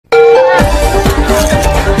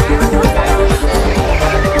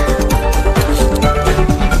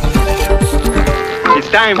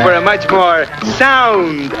time for a much more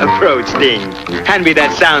sound approach thing. Hand me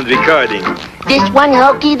that sound recording. This one,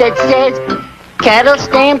 Hokey, that says Cattle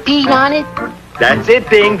Stampede on it? That's it,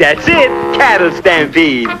 Ding. That's it. Cattle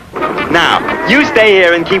Stampede. Now, you stay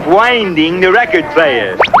here and keep winding the record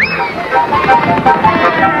player.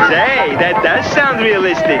 Say, that does sound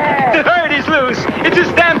realistic. The herd is loose. It's a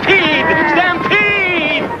stampede.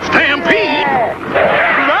 Stampede! Stampede?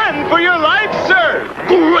 Run for your life, sir.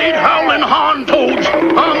 Great howling horn toads!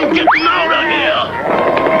 I'm getting out of here!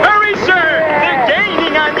 Hurry, sir. They're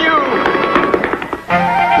gaining on you.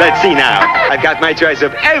 Let's see now. I've got my choice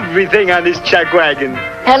of everything on this chuck wagon.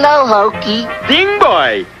 Hello, Hokey. Ding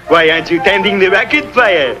boy, why aren't you tending the record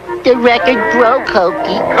player? The record broke,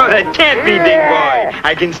 Hokey. Oh, that can't be, Ding boy.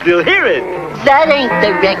 I can still hear it. That ain't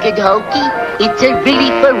the record, Hokey. It's a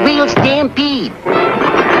really for real stampede.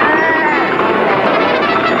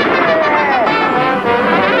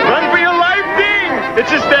 Run for your life, Ding.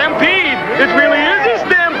 It's a stampede. It really is a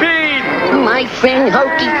stampede. My friend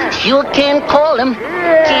Hokey sure can call him,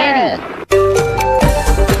 can't he?